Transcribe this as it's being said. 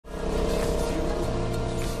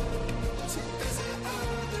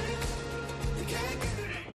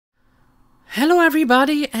Hello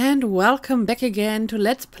everybody and welcome back again to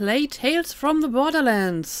Let's Play Tales from the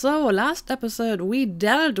Borderlands. So last episode we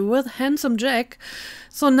dealt with Handsome Jack,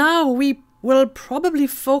 so now we will probably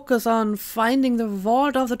focus on finding the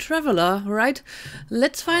Vault of the Traveler, right?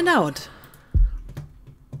 Let's find out.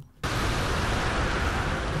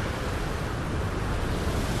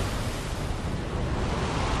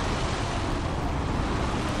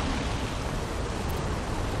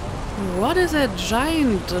 What is that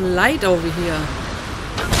giant light over here?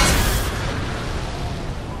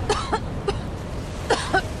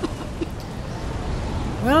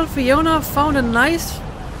 Well, Fiona found a nice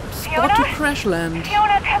spot to crash land.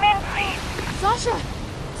 Fiona, come in, please.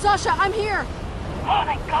 Sasha, I'm here. Oh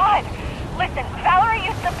my God! Listen, Valerie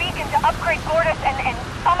used the beacon to upgrade Gordis and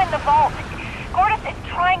summon the vault. Gordis is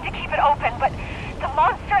trying to keep it open, but the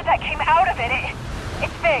monster that came out of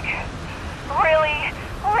it's big.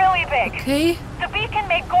 Really big. Okay. The beacon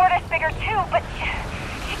made Gordis bigger too, but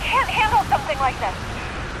she can't handle something like this.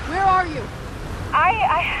 Where are you?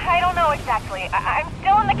 I don't know exactly. I'm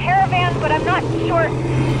still in the caravan, but I'm not sure.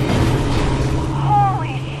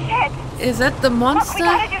 Holy shit! Is that the monster?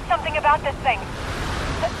 Look, we gotta do something about this thing.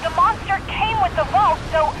 The monster came with the vault,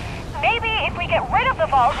 so maybe if we get rid of the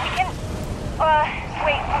vault, we can...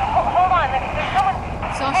 wait, hold on. There's someone...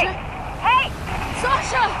 Sasha? Hey!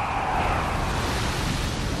 Sasha!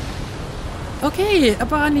 Okay,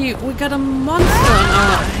 apparently we got a monster on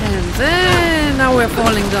our hands, and now we're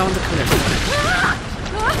falling down the cliff.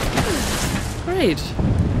 Great.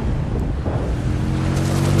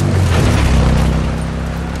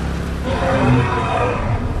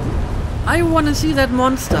 I want to see that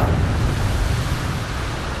monster.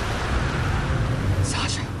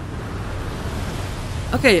 Sasha.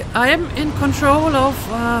 Okay, I am in control of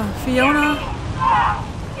Fiona.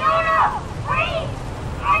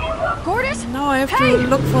 Gordis? Now I have to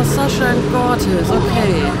look for Sasha and Gordis.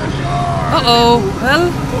 Okay. Uh-oh.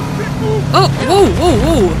 Well. Oh,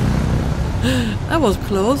 whoa. That was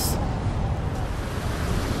close.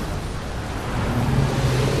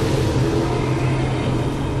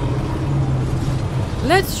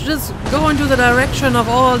 Let's just go into the direction of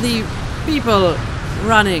all the people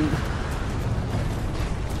running.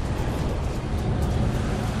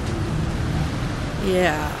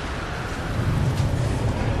 Yeah.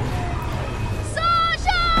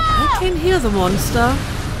 I can hear the monster.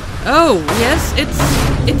 Oh, yes, it's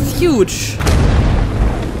huge.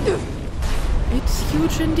 It's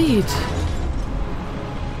huge indeed.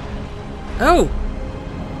 Oh.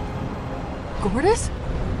 Gordis?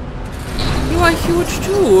 You are huge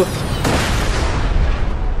too.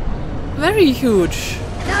 Very huge.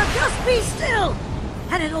 Now just be still,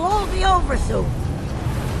 and it'll all be over soon.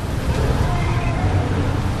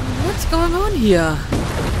 What's going on here?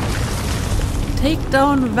 Take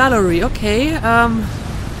down Valerie. Okay,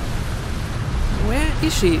 where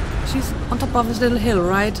is she? She's on top of this little hill,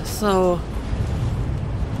 right? So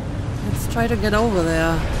let's try to get over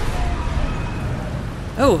there.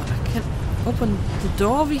 Oh, I can open the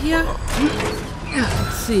door over here.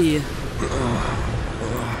 Let's see.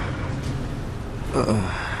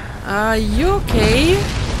 Are you okay?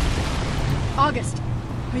 August,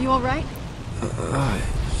 are you alright?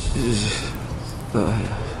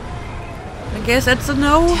 I guess that's a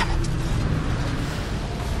no.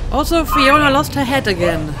 Also, Fiona lost her head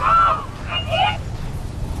again.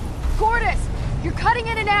 Gordis, you're cutting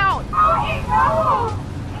in and out.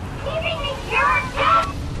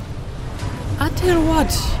 Until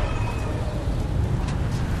what?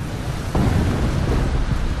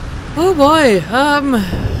 Oh boy,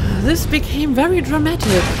 this became very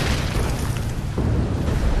dramatic.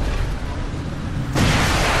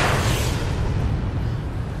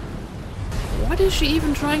 What is she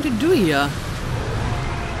even trying to do here?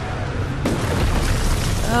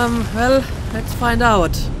 Well, let's find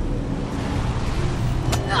out.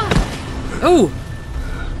 Oh!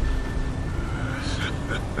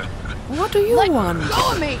 What do you want? Let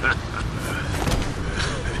go of me!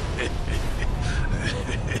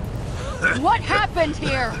 What happened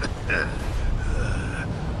here?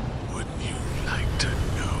 Wouldn't you like to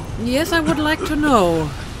know? Yes, I would like to know.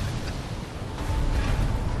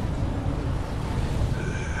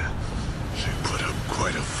 She put up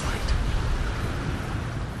quite a fight.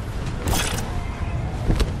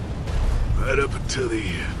 Right up until the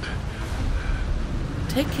end.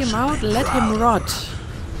 Take him out, let him rot.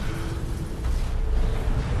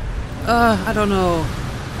 I don't know.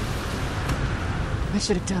 I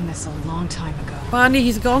should have done this a long time ago. Barney,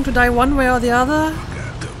 he's going to die one way or the other. Look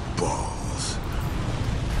at the balls.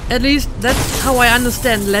 At least that's how I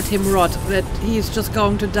understand let him rot. That he's just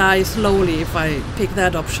going to die slowly if I pick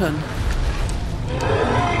that option.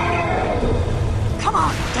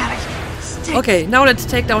 Okay, now let's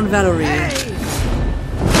take down Valerie.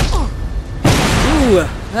 Ooh,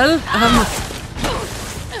 well,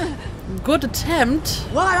 good attempt.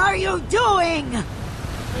 What are you doing?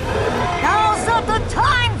 Now's not the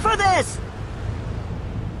time for this!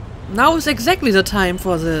 Now is exactly the time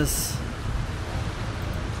for this.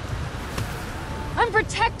 I'm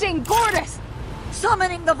protecting Gordis!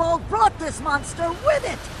 Summoning the vault brought this monster with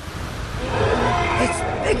it! It's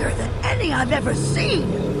bigger than any I've ever seen!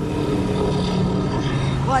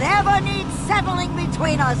 Whatever needs settling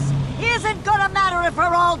between us isn't gonna matter if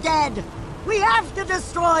we're all dead! We have to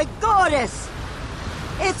destroy Gordis!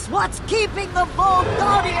 It's what's keeping the Vault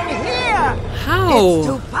Guardian here! How? It's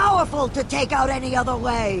too powerful to take out any other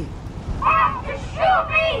way! Have to shoot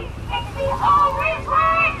me! It's the only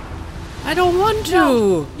way! I don't want to.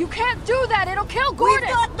 No, you can't do that. It'll kill Gordis.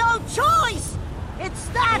 We've got no choice! It's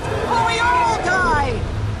that or we all die!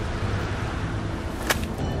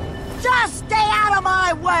 Just stay out of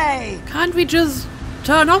my way! Can't we just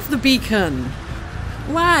turn off the beacon?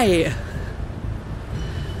 Why?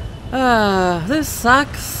 This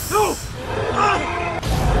sucks. No!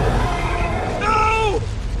 No!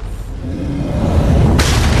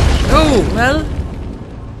 Oh, well.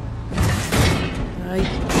 I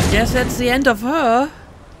guess that's the end of her.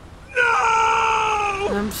 No!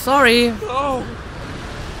 I'm sorry. No!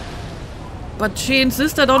 But she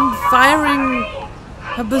insisted on firing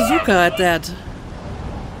her bazooka at that.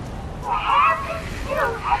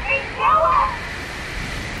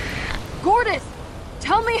 Gordis,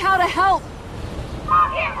 tell me how to help.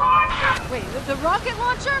 Wait, the rocket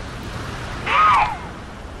launcher?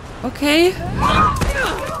 Okay.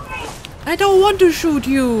 I don't want to shoot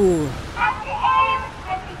you.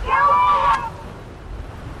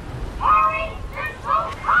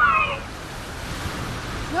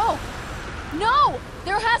 No, no,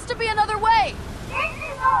 there has to be another way.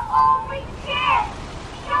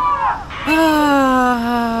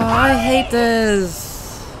 I hate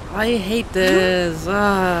this. I hate this.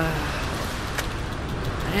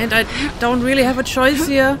 And I don't really have a choice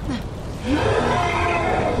here.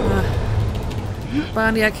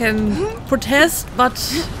 Barney, I can protest, but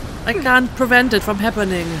I can't prevent it from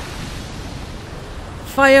happening.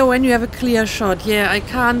 Fire when you have a clear shot. Yeah, I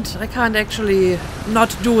can't actually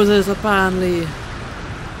not do this, apparently.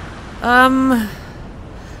 Well,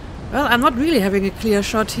 I'm not really having a clear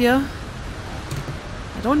shot here.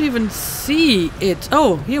 I don't even see it.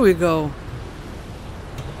 Oh, here we go.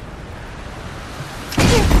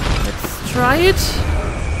 Let's try it.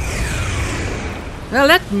 Well,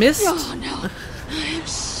 that missed. Oh no.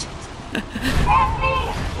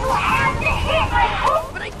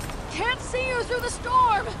 But I can't see you through the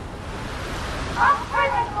storm.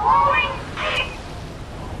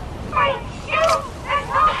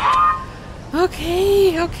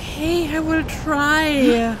 Okay, I will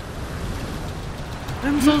try.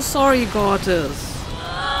 I'm so sorry, Gortys.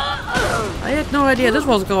 I had no idea this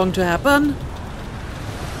was going to happen.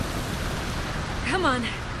 Come on.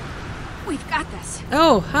 We've got this.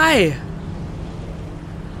 Oh, hi.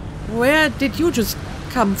 Where did you just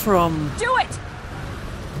come from? Do it!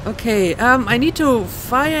 Okay, I need to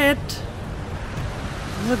fire at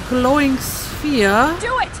the glowing sphere.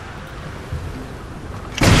 Do it!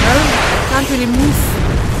 Well, I can't really move.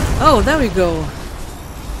 Oh, there we go.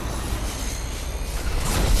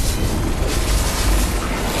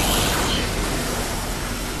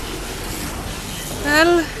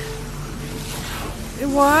 Well, it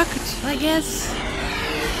worked, I guess.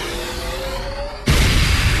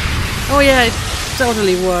 Oh yeah, it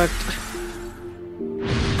totally worked.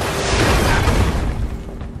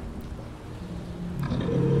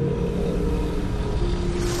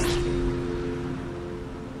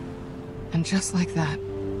 And just like that,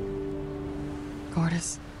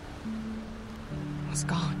 Gordis was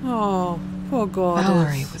gone. Oh, poor Gordis.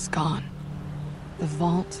 Valerie was gone. The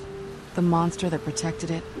vault, the monster that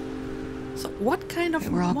protected it, So what kind of They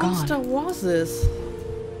were all monster gone. was this?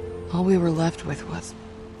 all we were left with was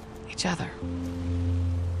each other.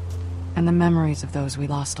 And the memories of those we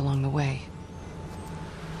lost along the way.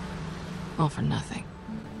 All for nothing.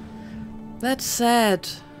 That's sad.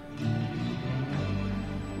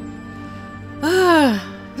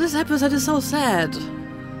 Ah, this episode is so sad.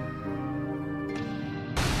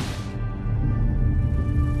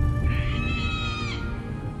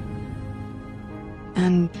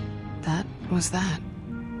 And that was that.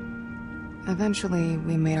 Eventually,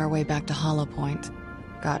 we made our way back to Hollow Point.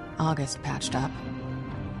 Got August patched up.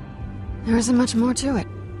 There isn't much more to it.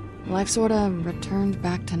 Life sorta returned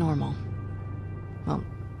back to normal. Well,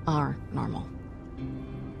 our normal.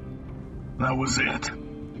 That was it.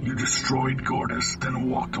 You destroyed Gordis, then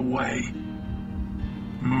walked away.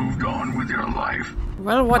 moved on with your life.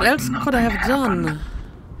 Well, what Like else could I have nothing done?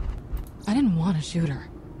 I didn't want to shoot her.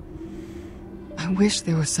 I wish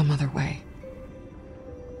there was some other way.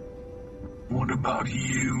 What about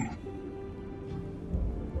you?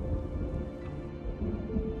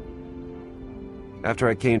 After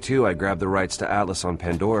I came to, I grabbed the rights to Atlas on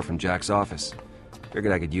Pandora from Jack's office.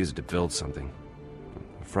 Figured I could use it to build something.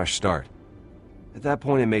 A fresh start. At that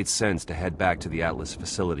point, it made sense to head back to the Atlas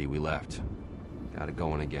facility we left. Got it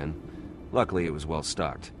going again. Luckily, it was well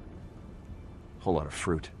stocked. Whole lot of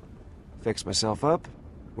fruit. Fixed myself up,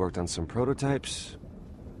 worked on some prototypes.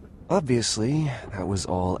 Obviously, that was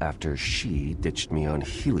all after she ditched me on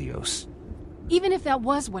Helios. Even if that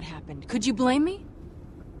was what happened, could you blame me?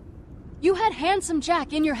 You had Handsome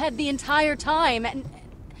Jack in your head the entire time and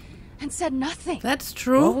said nothing. That's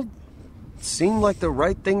true. Well, it seemed like the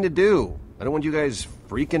right thing to do. I don't want you guys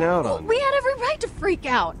freaking out on me. We had every right to freak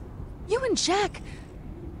out. You and Jack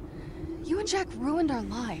ruined our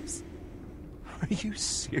lives. Are you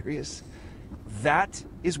serious? That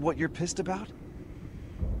is what you're pissed about?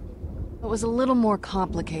 It was a little more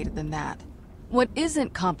complicated than that. What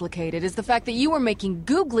isn't complicated is the fact that you were making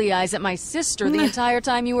googly eyes at my sister the entire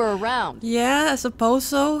time you were around. Yeah, I suppose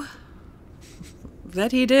so.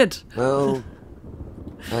 That he did. Well,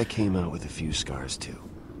 I came out with a few scars too.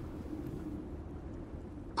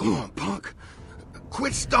 Come on, punk.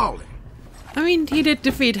 Quit stalling. I mean, he did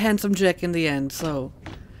defeat Handsome Jack in the end, so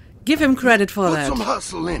give him credit for Put that. some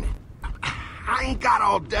hustle in it. I ain't got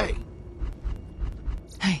all day.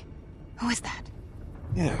 Hey, who is that?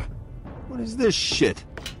 Yeah. What is this shit?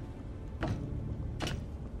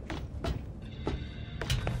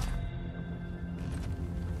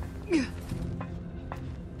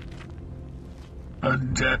 A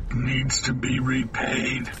debt needs to be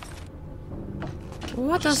repaid.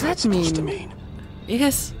 What does that supposed to mean? mean?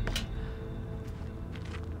 Yes.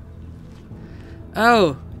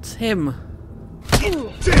 Oh, it's him. Get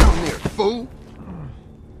down there, fool!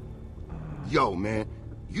 Yo, man,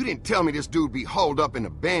 you didn't tell me this dude be holed up in a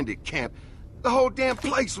bandit camp. The whole damn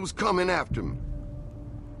place was coming after me.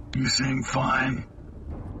 You seem fine.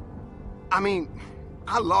 I mean,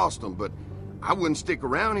 I lost them, but I wouldn't stick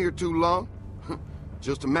around here too long.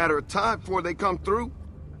 Just a matter of time before they come through.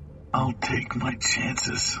 I'll take my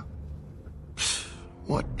chances.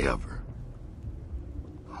 Whatever.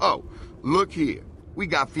 Oh, look here. We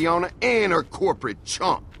got Fiona and her corporate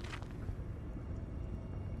chump.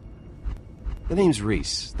 The name's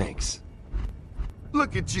Reese, thanks.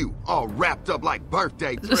 Look at you, all wrapped up like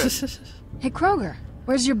birthday presents. Hey, Kroger,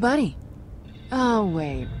 where's your buddy? Oh,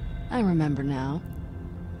 wait. I remember now.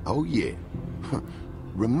 Oh, yeah.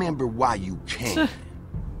 Remember why you came.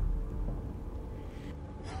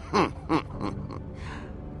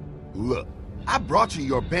 Look, I brought you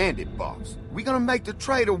your bandit box. We gonna make the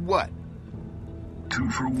trade or what? 2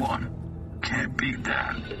 for 1. Can't beat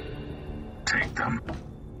that. Take them.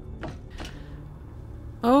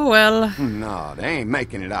 Oh well. No, they ain't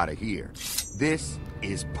making it out of here. This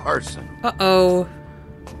is personal. Uh-oh.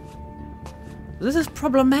 This is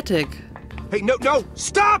problematic. Hey, no,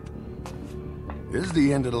 stop! This is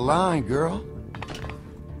the end of the line, girl.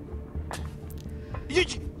 You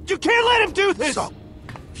can't let him do this! So,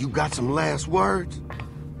 if you got some last words,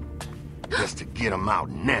 just to get them out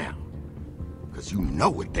now. Because you know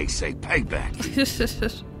what they say payback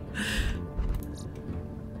is.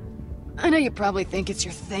 I know you probably think it's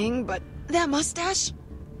your thing, but that mustache?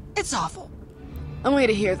 It's awful. I want you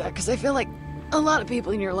to hear that, because I feel like a lot of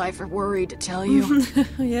people in your life are worried to tell you.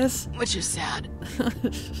 Yes. Which is sad.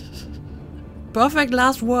 Perfect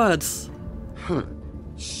last words.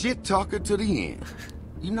 Shit talker to the end.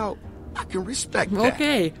 You know, I can respect that.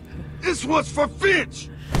 Okay. This one's for Finch!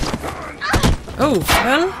 Oh,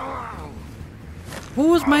 well.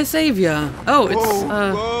 Who is my savior? Oh, it's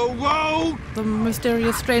Whoa! the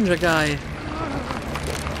mysterious stranger guy.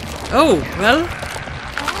 Oh, well.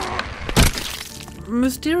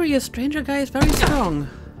 Mysterious stranger guy is very strong.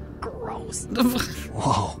 Gross.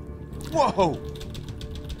 Whoa!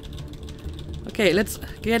 Okay, let's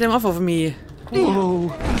get him off of me. Whoa.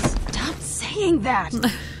 Stop saying that.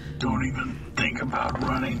 Don't even think about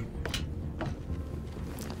running.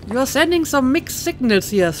 You're sending some mixed signals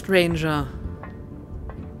here, stranger.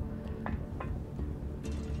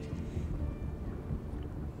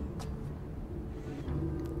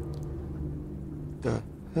 The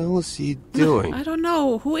hell is he doing? I don't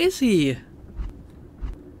know. Who is he?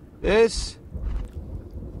 This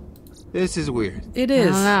is weird. It I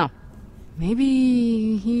is. don't know.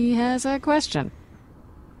 Maybe he has a question.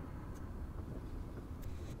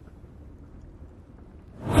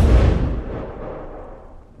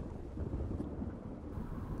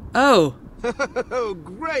 Oh. Oh,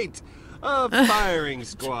 great! A firing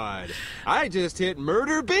squad. I just hit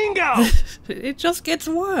murder bingo! It just gets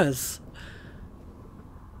worse.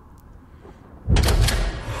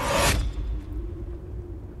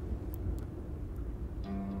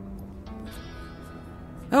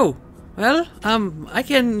 Oh, well, I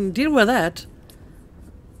can deal with that.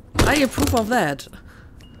 I approve of that.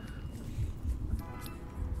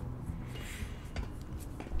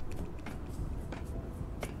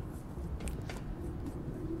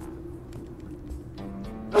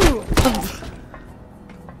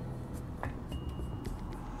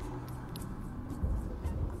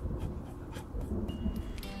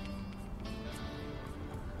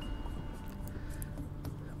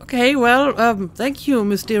 Okay, well, thank you,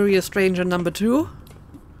 mysterious stranger number 2.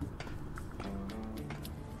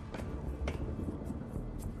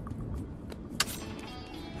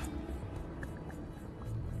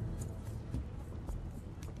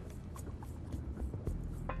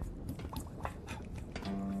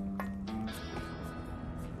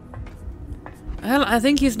 Well, I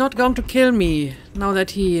think he's not going to kill me now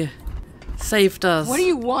that he saved us. What do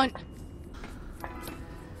you want?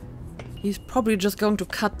 He's probably just going to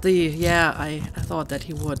cut the... Yeah, I thought that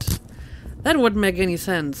he would. That wouldn't make any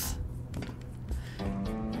sense.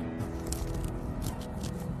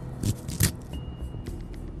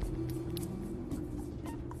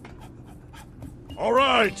 All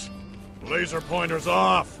right! Laser pointers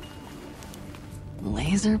off!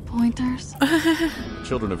 Laser pointers?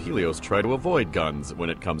 Children of Helios try to avoid guns when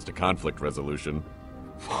it comes to conflict resolution.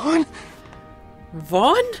 Vaughn?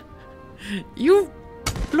 Vaughn? You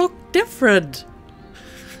look different.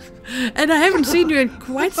 And I haven't seen you in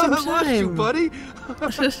quite some I lost you, time. buddy.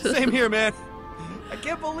 Same here, man. I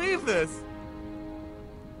can't believe this.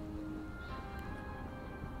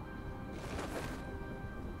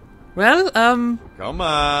 Well, Come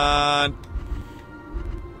on!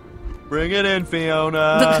 Bring it in,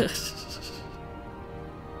 Fiona!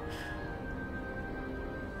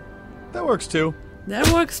 That works too. that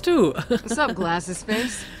works too. What's up, glasses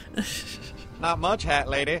face? Not much, hat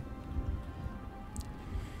lady.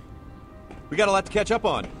 We got a lot to catch up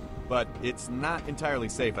on, but it's not entirely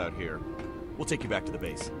safe out here. We'll take you back to the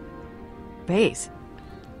base. Base.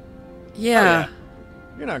 Yeah.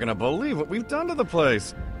 You're not gonna believe what we've done to the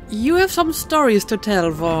place. You have some stories to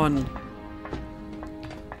tell, Vaughn.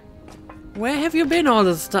 Where have you been all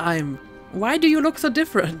this time? Why do you look so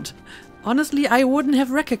different? Honestly, I wouldn't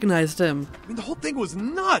have recognized him. I mean, the whole thing was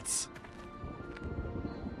nuts!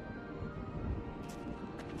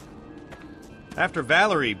 After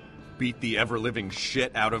Valerie beat the ever-living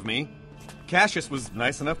shit out of me, Cassius was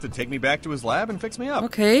nice enough to take me back to his lab and fix me up.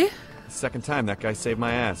 Okay. The second time that guy saved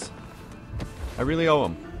my ass. I really owe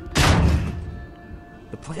him.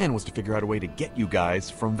 The plan was to figure out a way to get you guys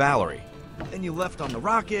from Valerie. Then you left on the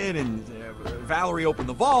rocket, and Valerie opened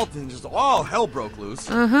the vault, and just all hell broke loose.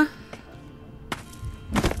 Uh-huh.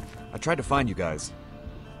 I tried to find you guys,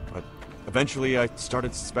 but eventually I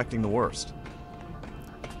started suspecting the worst.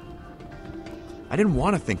 I didn't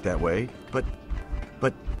want to think that way, but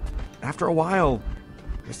after a while,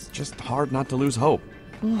 it's just hard not to lose hope.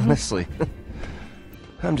 Honestly,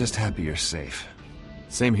 I'm just happy you're safe.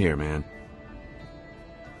 Same here, man.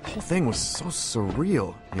 The whole thing was so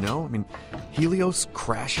surreal, you know? I mean, Helios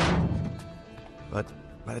crashing. But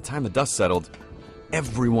by the time the dust settled,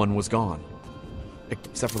 everyone was gone.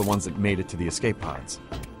 Except for the ones that made it to the escape pods.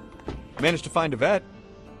 Managed to find Yvette.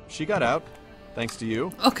 She got out, thanks to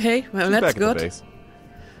you. Okay, well, She's that's back good. at the base.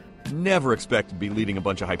 Never expected to be leading a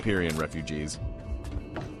bunch of Hyperion refugees.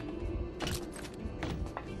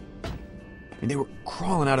 I mean, they were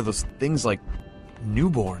crawling out of those things like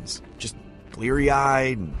newborns. Just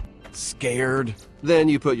bleary-eyed and scared. Then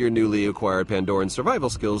you put your newly acquired Pandoran survival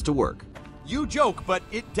skills to work. You joke, but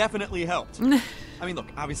it definitely helped. I mean, look,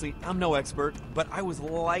 obviously, I'm no expert, but I was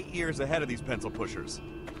light years ahead of these pencil pushers.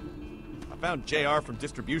 I found JR from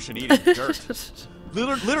distribution eating dirt.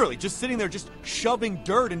 Literally, just sitting there, just shoving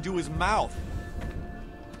dirt into his mouth.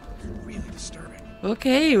 It's really disturbing.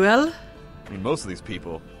 Okay, well, I mean, most of these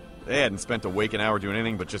people, they hadn't spent a waking hour doing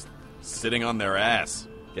anything but just sitting on their ass,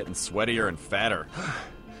 getting sweatier and fatter.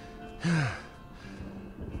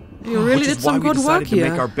 you really Which did is why some we good decided work to here.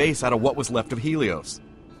 make our base out of what was left of Helios.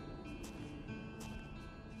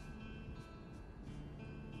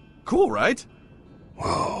 Cool, right?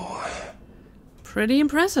 Whoa. Pretty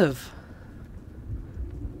impressive.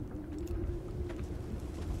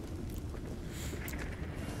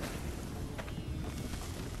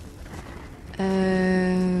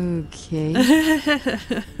 Okay.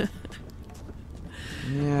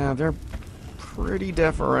 Yeah, they're pretty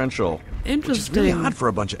deferential. Interesting. Which is really odd for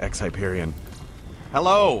a bunch of ex-Hyperion.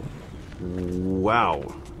 Hello!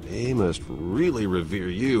 Wow. They must really revere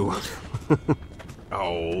you.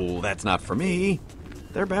 Oh, that's not for me.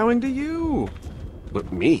 They're bowing to you.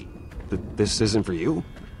 But me? This isn't for you?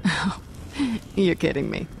 You're kidding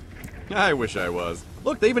me. I wish I was.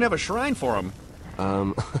 Look, they even have a shrine for him.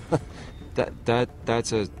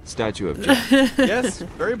 That's a statue of Jack. Yes,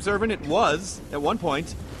 very observant it was at one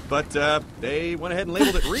point. But, they went ahead and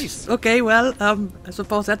labeled it Reese. Okay, well, I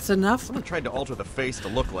suppose that's enough. Someone tried to alter the face to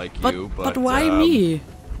look like But, you, but why me?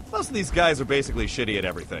 Most of these guys are basically shitty at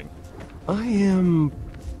everything. I am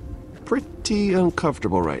pretty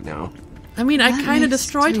uncomfortable right now. I mean, I That kind of makes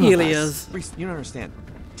destroyed 2 of us. Helios. Reese, you don't understand.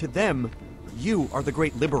 To them, you are the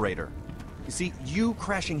great liberator. You see, you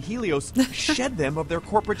crashing Helios shed them of their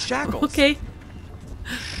corporate shackles. Okay.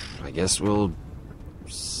 I guess we'll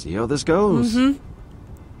see how this goes.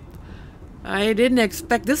 I didn't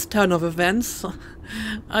expect this turn of events.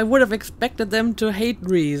 I would have expected them to hate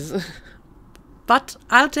Reese. But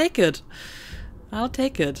I'll take it. I'll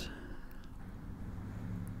take it.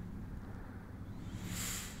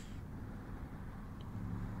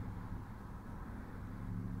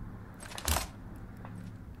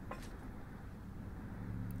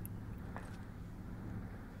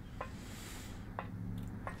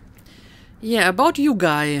 Yeah, about you,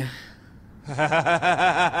 guy.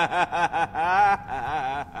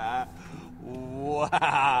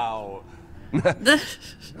 Wow.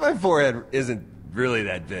 My forehead isn't really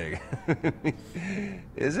that big.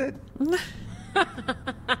 Is it?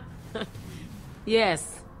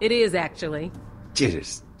 Yes, it is actually. You're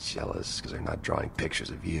just jealous because they're not drawing pictures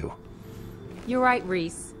of you. You're right,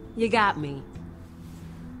 Reese. You got me.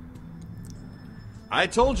 I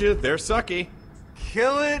told you, they're sucky.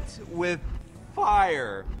 Kill it with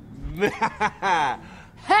fire.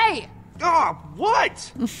 Hey! Oh,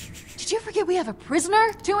 what? Did you forget we have a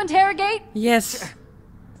prisoner to interrogate? Yes.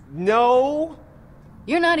 No.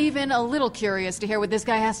 You're not even a little curious to hear what this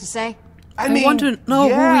guy has to say? I want to know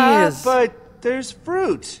who he is. But there's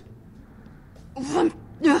fruit. I'm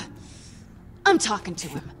talking to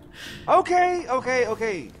him.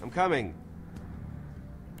 Okay. I'm coming.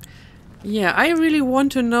 Yeah, I really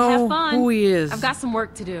want to know Have fun. who he is. I've got some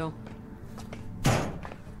work to do.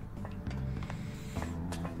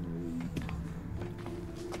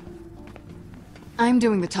 I'm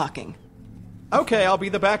doing the talking. Okay, I'll be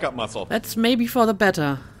the backup muscle. That's maybe for the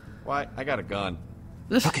better. Why, I got a gun.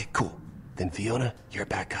 Okay, cool. Then Fiona, you're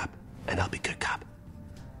bad cop, and I'll be good cop.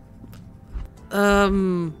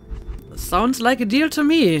 Sounds like a deal to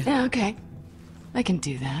me. Yeah, okay. I can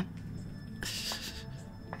do that.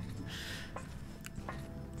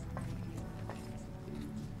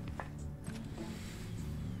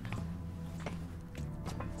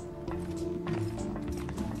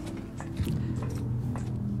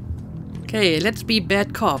 Okay, let's be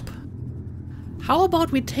bad cop. How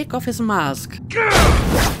about we take off his mask?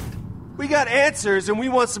 We got answers and we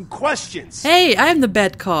want some questions. Hey, I'm the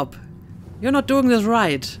bad cop. You're not doing this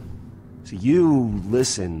right. So you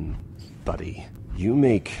listen, buddy. You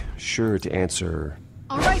make sure to answer.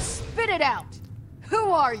 All right, spit it out.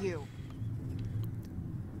 Who are you?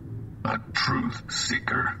 A truth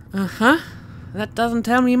seeker. Uh-huh. That doesn't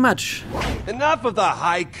tell me much. Enough of the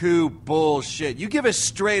haiku bullshit. You give us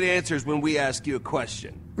straight answers when we ask you a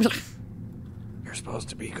question. You're supposed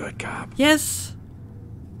to be good cop. Yes.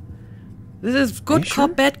 This is good You cop,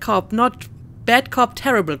 sure? bad cop, not bad cop,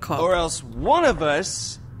 terrible cop. Or else one of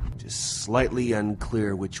us, just slightly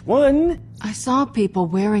unclear which one. I saw people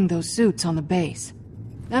wearing those suits on the base.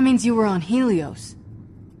 That means you were on Helios.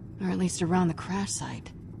 Or at least around the crash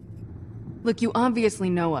site. Look, you obviously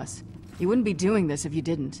know us. You wouldn't be doing this if you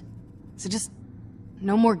didn't. So just...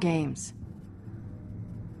 no more games.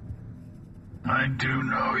 I do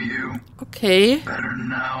know you Okay. better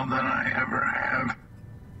now than I ever have.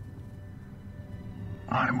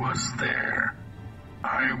 I was there.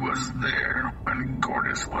 I was there when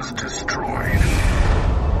Gortys was destroyed.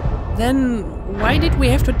 Then why did we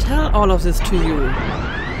have to tell all of this to you?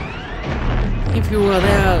 If you were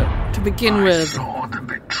there to begin I with. saw the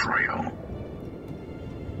betrayal.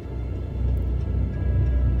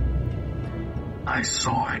 I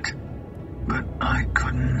saw it, but I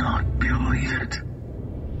could not believe it.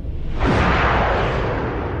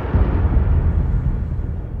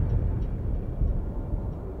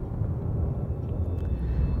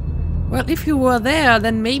 Well, if you were there,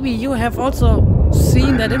 then maybe you have also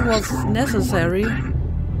seen that it was For only necessary. one thing.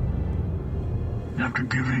 After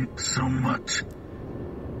giving so much,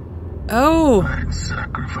 Oh, I had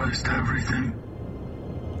sacrificed everything.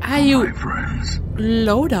 Are you My friends.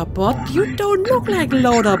 Loaderbot? You don't look like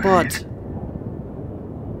Loaderbot.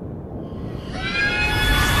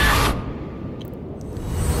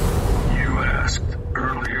 You asked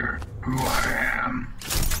earlier who I am.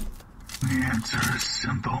 The answer is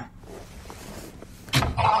simple.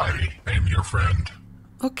 I am your friend.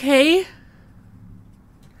 Okay.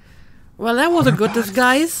 Well, that was a good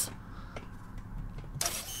disguise.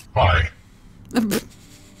 Hi.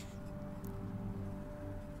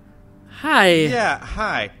 Hi. Yeah,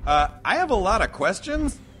 hi. I have a lot of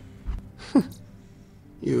questions.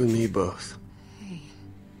 You and me both.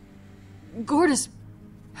 Gortys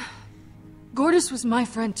was my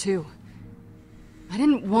friend too. I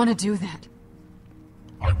didn't want to do that.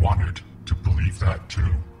 I wanted to believe that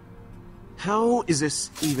too. How is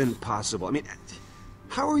this even possible? I mean,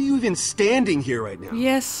 how are you even standing here right now?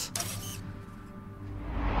 Yes.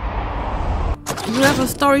 You have a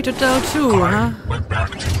story to tell too, huh? I went back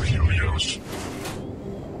to Helios.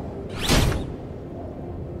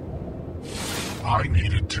 I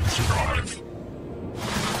needed to survive.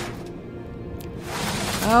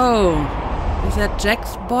 Oh. Is that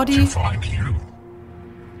Jack's body? To find you.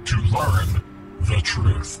 To learn the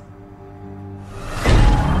truth.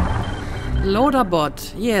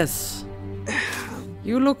 Loaderbot, yes.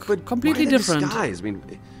 You look completely why the different. disguise? I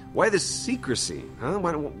mean, why the secrecy? Huh?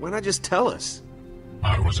 Why not just tell us?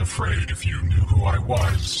 I was afraid if you knew who I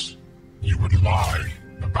was, you would lie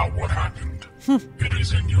about what happened. It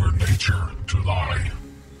is in your nature to lie.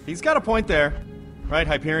 He's got a point there. Right,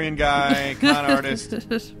 Hyperion guy, con artist.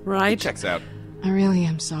 Right. Checks out. I really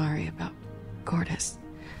am sorry about Gortys.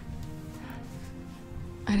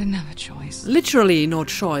 I didn't have a choice. Literally no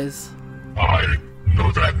choice. I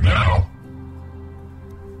know that now.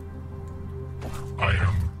 I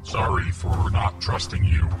am sorry for not trusting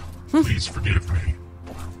you. Please forgive me.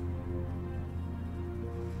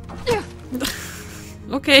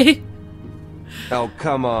 Okay. Oh,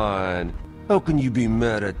 come on. How can you be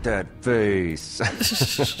mad at that face?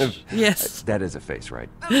 Yes. That is a face, right?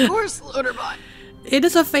 Of course, Loaderbot. It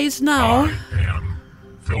is a face now. I am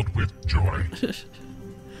filled with joy.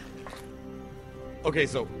 Okay,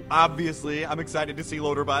 so obviously I'm excited to see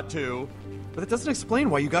Loaderbot too, but it doesn't explain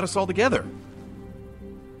why you got us all together.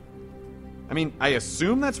 I mean, I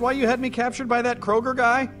assume that's why you had me captured by that Kroger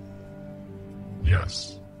guy?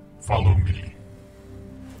 Yes, follow me.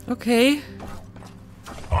 Okay.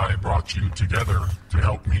 I brought you together to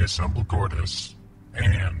help me assemble Gortys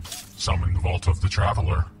and summon the Vault of the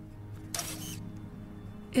Traveler.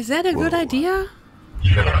 Is that a good idea?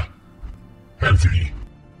 Yeah, heavy.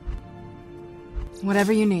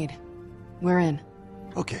 Whatever you need. We're in.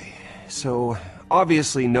 Okay, so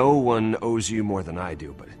obviously no one owes you more than I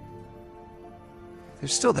do, but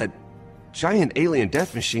there's still that giant alien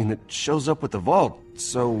death machine that shows up with the vault,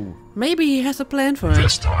 so... Maybe he has a plan for it.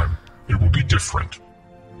 This time, it will be different.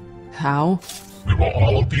 How? We will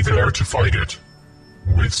all be there to fight it.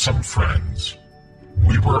 With some friends.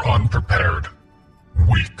 We were unprepared.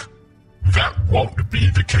 Weak. That won't be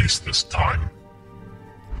the case this time.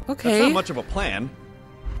 That's Okay. not much of a plan.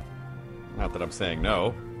 Not that I'm saying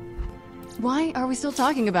no. Why are we still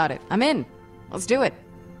talking about it? I'm in. Let's do it.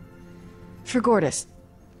 For Gortys.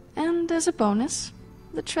 And as a bonus,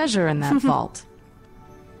 the treasure in that vault.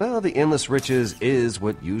 Well, the endless riches is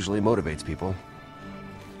what usually motivates people.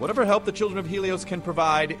 Whatever help the children of Helios can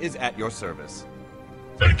provide is at your service.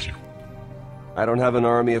 Thank you. I don't have an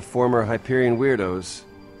army of former Hyperion weirdos,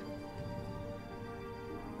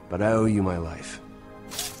 but I owe you my life.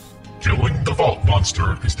 Killing the Vault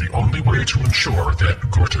Monster is the only way to ensure that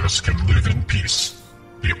Gortys can live in peace.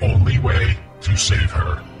 The only way to save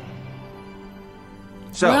her.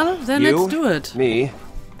 So, Well, then you, let's do it. me,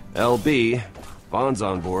 LB, Vaughn's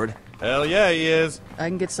on board. Hell yeah, he is. I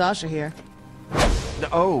can get Sasha here.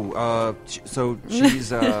 So she's,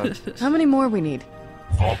 How many more we need?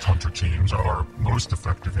 Vault Hunter teams are most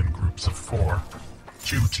effective in groups of 4.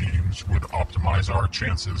 2 teams would optimize our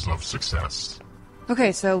chances of success.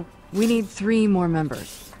 Okay, so we need 3 more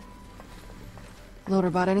members.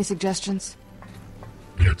 Loaderbot, any suggestions?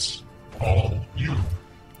 It's all you.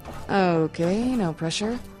 Okay, no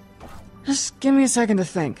pressure. Just give me a second to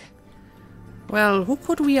think. Well, who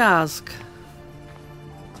could we ask?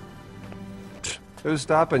 who's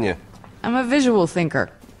stopping you? I'm a visual thinker.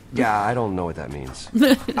 Yeah, I don't know what that means.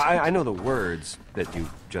 I know the words that you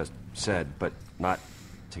just said, but not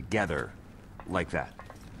together like that.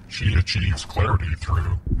 She achieves clarity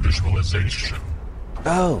through visualization.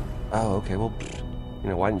 Oh, okay, well,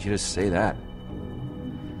 why didn't you just say that?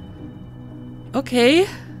 Okay.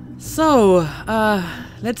 So,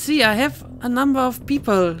 let's see, I have a number of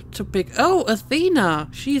people to pick. Oh, Athena!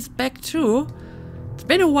 She's back too. It's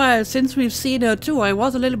been a while since we've seen her too. I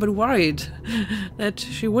was a little bit worried that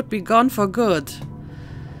she would be gone for good.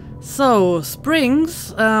 So,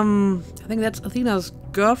 Springs, I think that's Athena's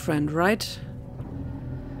girlfriend, right?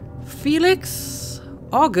 Felix,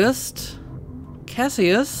 August,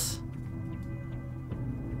 Cassius,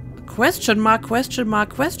 question mark, question mark,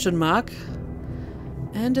 question mark,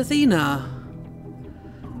 and Athena.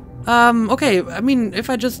 Okay, I mean, if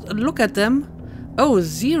I just look at them... Oh,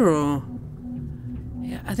 Zero.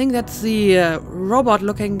 Yeah, I think that's the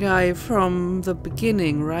robot-looking guy from the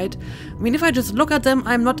beginning, right? I mean, if I just look at them,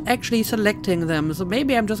 I'm not actually selecting them, so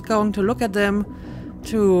maybe I'm just going to look at them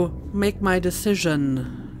to make my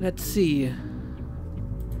decision. Let's see.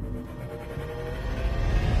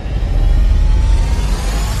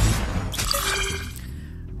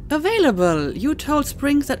 Available. You told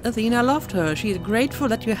Springs that Athena loved her. She is grateful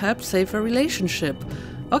that you helped save her relationship.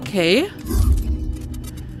 Okay.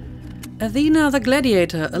 Athena the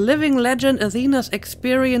Gladiator. A living legend, Athena's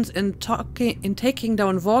experience in taking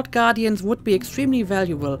down Vault Guardians would be extremely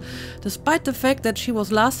valuable. Despite the fact that she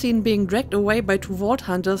was last seen being dragged away by 2 Vault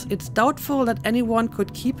Hunters, it's doubtful that anyone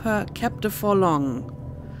could keep her captive for long.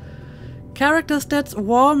 Character stats: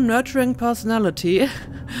 warm, nurturing personality,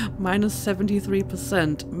 minus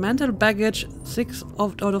 73%. Mental baggage, 6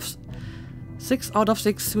 out of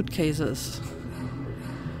 6 suitcases.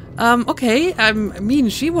 Okay, I mean,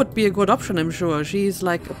 she would be a good option, I'm sure. She's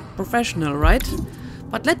like a professional, right?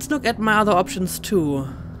 But let's look at my other options too.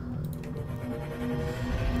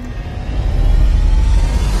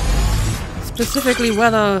 Specifically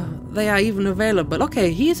whether they are even available.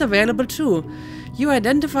 Okay, he's available too. You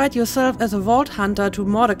identified yourself as a Vault Hunter to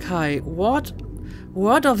Mordecai. Word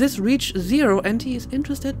of this reached Zero and he is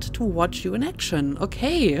interested to watch you in action.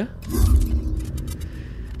 Okay.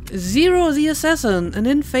 Zero the Assassin, an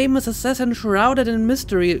infamous assassin shrouded in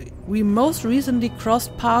mystery. We most recently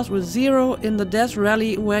crossed paths with Zero in the Death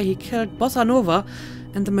Rally where he killed Bossa Nova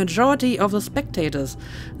and the majority of the spectators.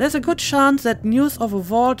 There's a good chance that news of a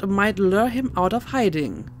vault might lure him out of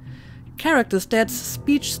hiding. Character stats: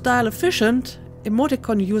 speech style efficient,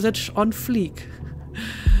 emoticon usage on fleek.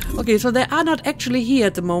 Okay, so they are not actually here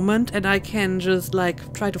at the moment and I can just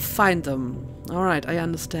like try to find them. Alright, I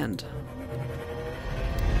understand.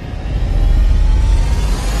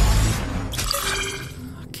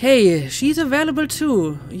 Okay, she's available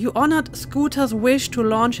too. You honored Scooter's wish to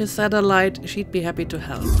launch his satellite. She'd be happy to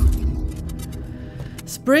help.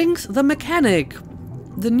 Springs the Mechanic.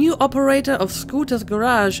 The new operator of Scooter's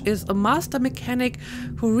garage is a master mechanic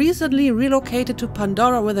who recently relocated to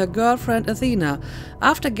Pandora with her girlfriend Athena.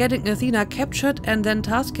 After getting Athena captured and then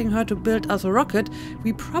tasking her to build us a rocket,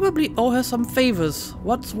 we probably owe her some favors.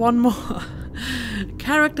 What's one more?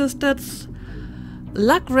 Character stats: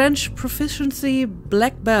 luck wrench proficiency,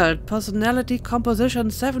 black belt, personality composition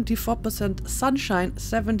 74%, sunshine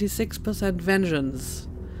 76%, vengeance.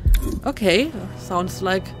 Okay, sounds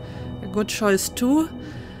like a good choice too.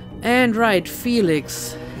 And right,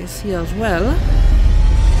 Felix is here as well.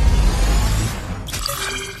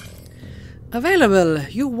 Available.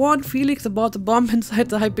 You warned Felix about the bomb inside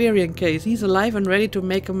the Hyperion case. He's alive and ready to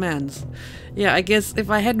make amends. Yeah, I guess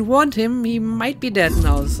if I hadn't warned him, he might be dead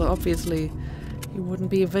now, so obviously he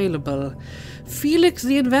wouldn't be available. Felix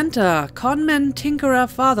the Inventor, conman, tinkerer,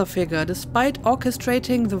 father figure. Despite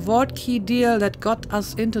orchestrating the vault key deal that got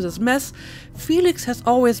us into this mess, Felix has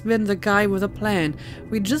always been the guy with a plan.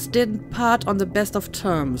 We just didn't part on the best of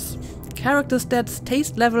terms. Character stats: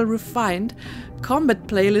 taste level refined, combat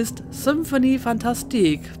playlist, symphony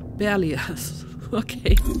fantastique. Barely us.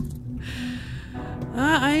 Okay.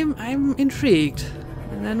 I'm intrigued.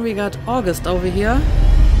 And then we got August over here.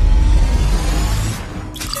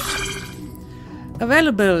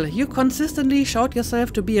 Available. You consistently showed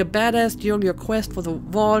yourself to be a badass during your quest for the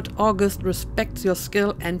vault. August respects your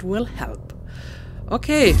skill and will help.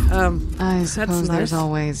 Okay, I suppose that's there's nice.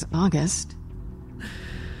 always August.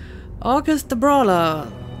 August the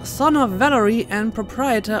Brawler. Son of Valerie and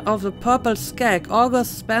proprietor of the Purple Skag,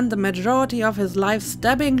 August spent the majority of his life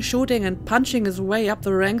stabbing, shooting and punching his way up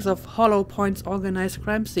the ranks of Hollow Point's organized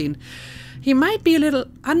crime scene. He might be a little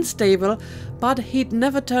unstable, but he'd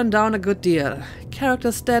never turn down a good deal. Character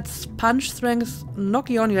stats: punch strength, knock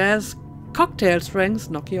you on your ass, cocktail strength,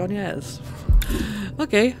 knock you on your ass.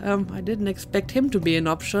 Okay, I didn't expect him to be an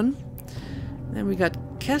option. Then we got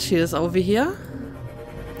Cassius over here.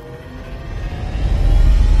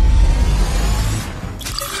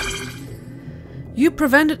 You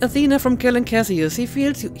prevented Athena from killing Cassius. He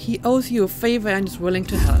feels he owes you a favor and is willing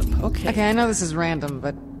to help. Okay. Okay, I know this is random,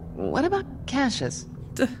 but what about Cassius?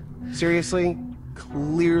 Seriously?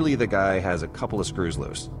 Clearly the guy has a couple of screws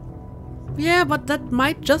loose. Yeah, but that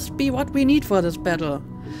might just be what we need for this battle.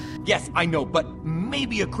 Yes, I know, but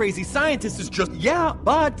maybe a crazy scientist is just... Yeah,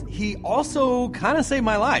 but he also kind of saved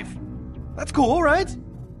my life. That's cool, right?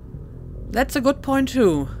 That's a good point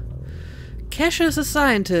too. Cash is a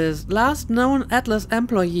scientist, last known Atlas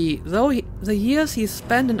employee. Though the years he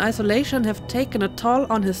spent in isolation have taken a toll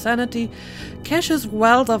on his sanity, Cash's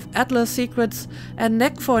wealth of Atlas secrets and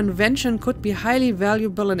knack for invention could be highly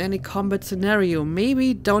valuable in any combat scenario.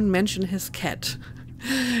 Maybe don't mention his cat.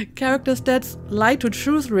 Character stats: lie to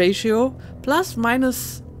truth ratio plus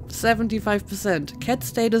minus 75%. Cat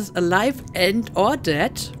status: alive and or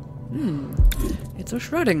dead. It's a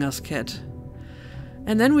Schrodinger's cat.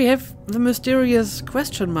 And then we have the mysterious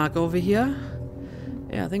question mark over here.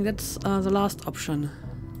 Yeah, I think that's the last option.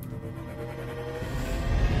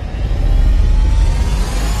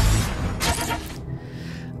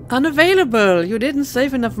 Unavailable! You didn't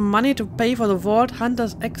save enough money to pay for the Vault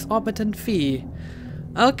Hunter's exorbitant fee.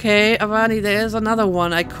 Okay, Avani, there is another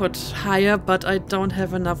one I could hire, but I don't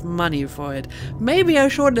have enough money for it. Maybe I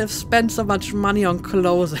shouldn't have spent so much money on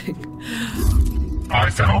clothing. I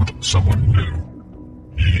found someone new.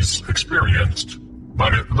 He's experienced,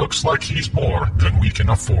 but it looks like he's more than we can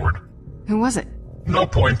afford. Who was it? No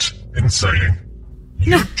point in saying.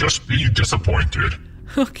 You'd just be disappointed.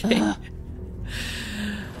 Okay.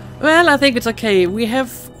 Well, I think it's okay. We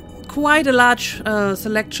have quite a large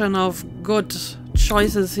selection of good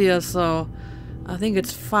choices here, so I think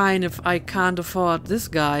it's fine if I can't afford this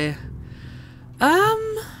guy.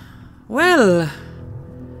 Well,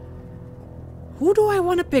 who do I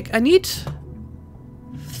want to pick? I need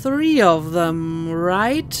 3 of them,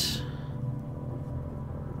 right?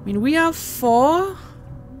 I mean, we are 4.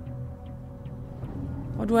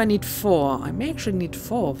 Or do I need 4? I may actually need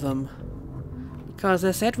 4 of them. Because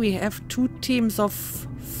I said we have 2 teams of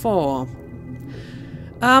 4.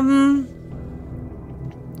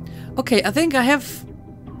 Okay, I think I have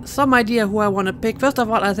some idea who I want to pick. First of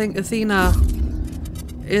all, I think Athena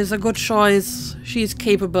is a good choice. She's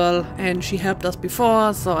capable and she helped us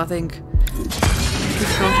before, so I think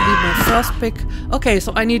she's going to be my first pick. Okay,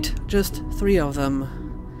 so I need just 3 of them.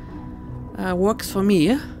 Works for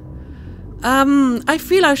me. I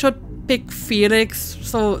feel I should pick Felix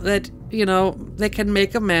so that, you know, they can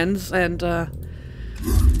make amends and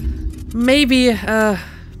maybe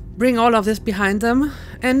bring all of this behind them.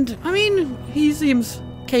 And, I mean, he seems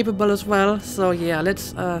capable as well, so yeah,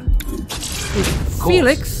 let's pick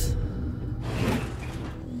Felix.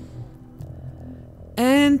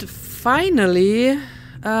 And finally,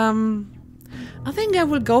 I think I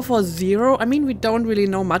will go for Zero. I mean, we don't really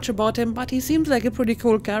know much about him, but he seems like a pretty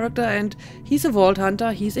cool character, and he's a Vault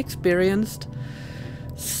Hunter, he's experienced.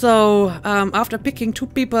 So, after picking 2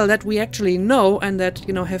 people that we actually know and that,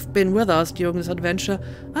 you know, have been with us during this adventure,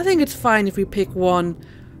 I think it's fine if we pick one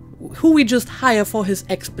who we just hire for his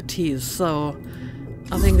expertise. So,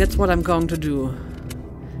 I think that's what I'm going to do.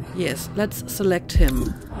 Yes, let's select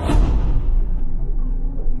him.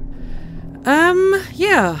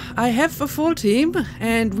 Yeah, I have a full team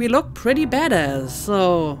and we look pretty badass,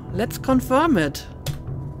 so let's confirm it.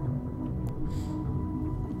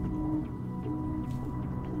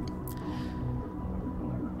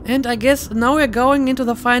 And I guess now we're going into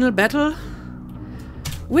the final battle,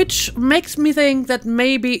 which makes me think that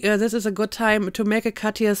maybe this is a good time to make a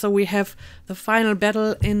cut here so we have the final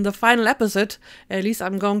battle in the final episode. At least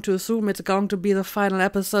I'm going to assume it's going to be the final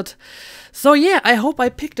episode. So yeah, I hope I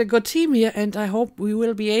picked a good team here and I hope we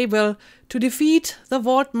will be able to defeat the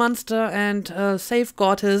Vault Monster and save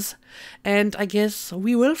Gortys. And I guess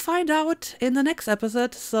we will find out in the next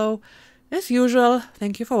episode. So as usual,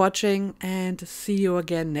 thank you for watching and see you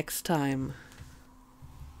again next time.